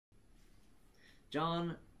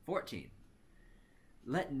John 14.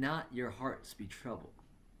 Let not your hearts be troubled.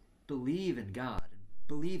 Believe in God, and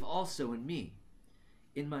believe also in me.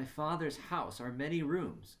 In my Father's house are many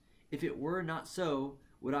rooms. If it were not so,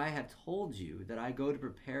 would I have told you that I go to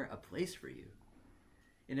prepare a place for you?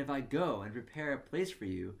 And if I go and prepare a place for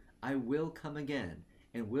you, I will come again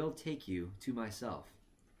and will take you to myself,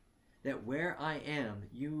 that where I am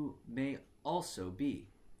you may also be.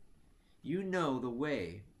 You know the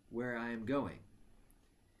way where I am going.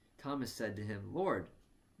 Thomas said to him, Lord,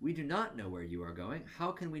 we do not know where you are going.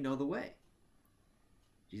 How can we know the way?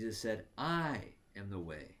 Jesus said, I am the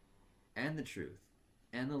way and the truth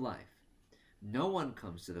and the life. No one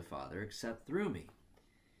comes to the Father except through me.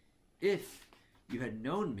 If you had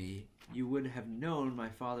known me, you would have known my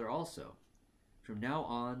Father also. From now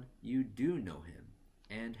on, you do know him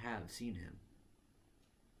and have seen him.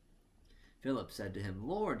 Philip said to him,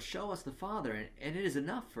 Lord, show us the Father, and it is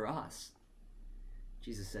enough for us.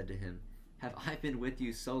 Jesus said to him, Have I been with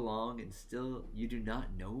you so long, and still you do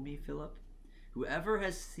not know me, Philip? Whoever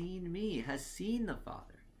has seen me has seen the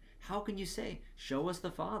Father. How can you say, Show us the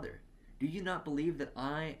Father? Do you not believe that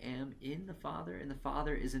I am in the Father, and the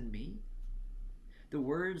Father is in me? The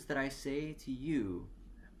words that I say to you,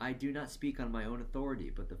 I do not speak on my own authority,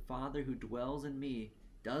 but the Father who dwells in me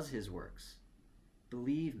does his works.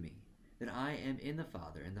 Believe me that I am in the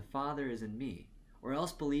Father, and the Father is in me, or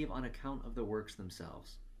else believe on account of the works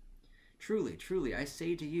themselves. Truly, truly, I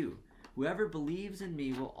say to you, whoever believes in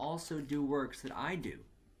me will also do works that I do,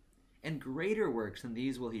 and greater works than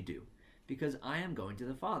these will he do, because I am going to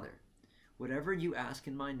the Father. Whatever you ask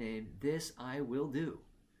in my name, this I will do,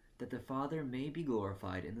 that the Father may be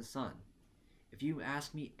glorified in the Son. If you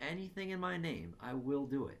ask me anything in my name, I will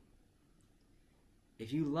do it.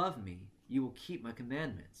 If you love me, you will keep my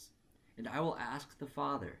commandments, and I will ask the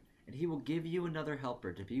Father, and he will give you another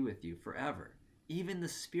helper to be with you forever, even the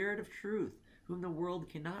Spirit of truth, whom the world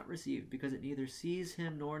cannot receive, because it neither sees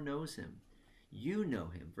him nor knows him. You know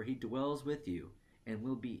him, for he dwells with you and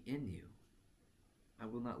will be in you. I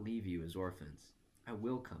will not leave you as orphans. I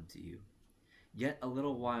will come to you. Yet a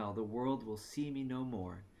little while the world will see me no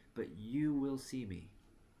more, but you will see me.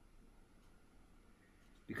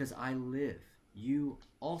 Because I live, you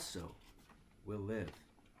also will live.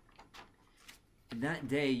 In that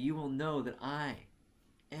day you will know that I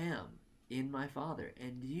am in my Father,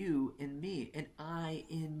 and you in me, and I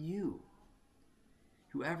in you.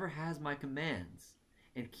 Whoever has my commands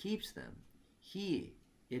and keeps them, he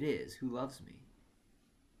it is who loves me.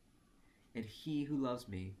 And he who loves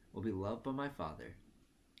me will be loved by my Father,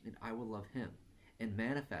 and I will love him, and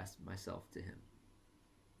manifest myself to him.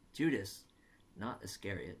 Judas, not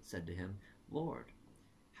Iscariot, said to him, Lord,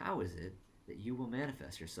 how is it that you will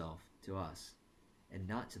manifest yourself to us, and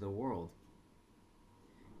not to the world?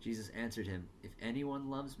 Jesus answered him, If anyone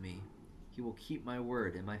loves me, he will keep my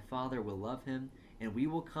word, and my Father will love him, and we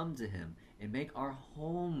will come to him and make our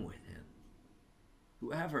home with him.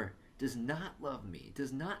 Whoever does not love me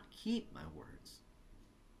does not keep my words.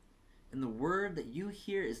 And the word that you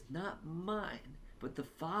hear is not mine, but the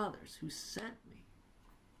Father's who sent me.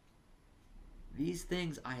 These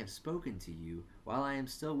things I have spoken to you while I am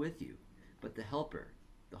still with you, but the Helper,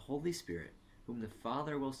 the Holy Spirit, whom the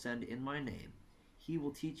Father will send in my name, he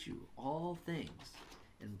will teach you all things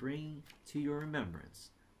and bring to your remembrance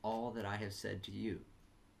all that I have said to you.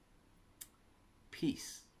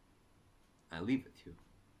 Peace I leave with you.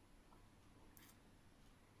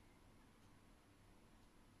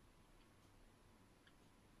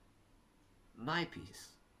 My peace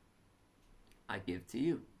I give to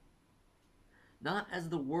you. Not as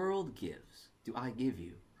the world gives do I give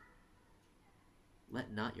you.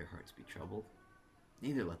 Let not your hearts be troubled,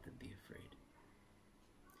 neither let them be afraid.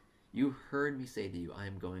 You heard me say to you, I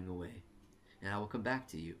am going away, and I will come back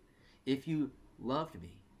to you. If you loved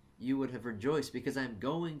me, you would have rejoiced, because I am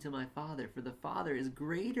going to my Father, for the Father is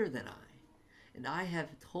greater than I. And I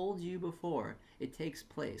have told you before it takes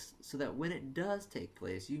place, so that when it does take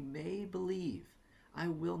place, you may believe. I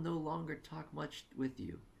will no longer talk much with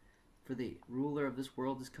you, for the ruler of this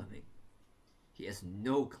world is coming. He has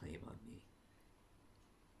no claim on me,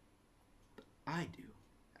 but I do,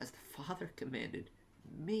 as the Father commanded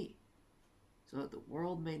me, so that the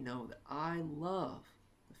world may know that I love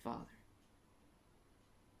the Father.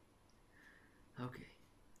 Okay,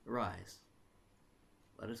 rise.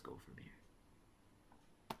 Let us go from here.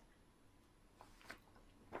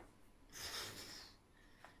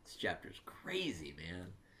 This chapter's crazy, man.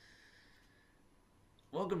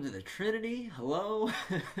 Welcome to the Trinity. Hello.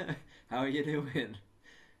 How are you doing?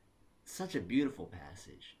 Such a beautiful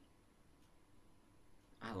passage.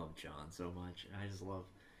 I love John so much. I just love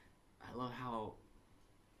I love how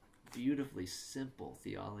beautifully simple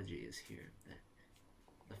theology is here. That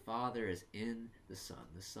the Father is in the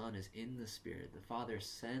Son is in the Spirit. The Father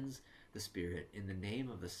sends the Spirit in the name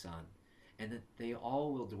of the Son, and that they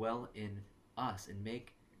all will dwell in us and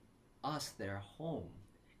make us their home.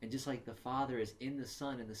 And just like the Father is in the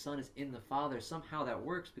Son and the Son is in the Father, somehow that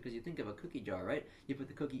works, because you think of a cookie jar, right? You put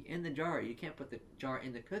the cookie in the jar. You can't put the jar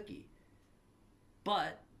in the cookie.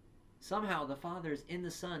 But somehow the Father is in the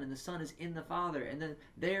Son and the Son is in the Father, and then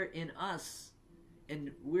they're in us,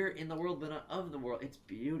 and we're in the world but not of the world. It's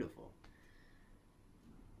beautiful.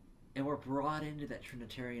 And we're brought into that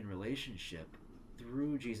Trinitarian relationship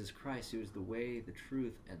through Jesus Christ, who is the way, the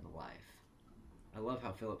truth, and the life. I love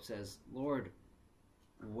how Philip says, Lord,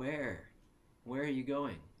 where are you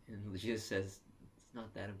going? And Jesus says, it's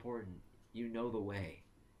not that important. You know the way.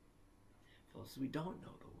 Philip says, we don't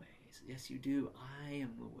know the way. He says, yes, you do. I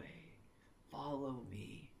am the way. Follow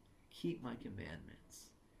me. Keep my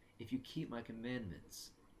commandments. If you keep my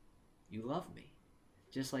commandments, you love me.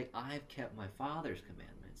 Just like I've kept my Father's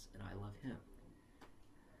commandments, and I love him.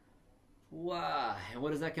 Wow. And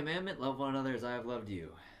what is that commandment? Love one another as I have loved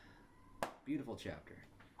you. Beautiful chapter.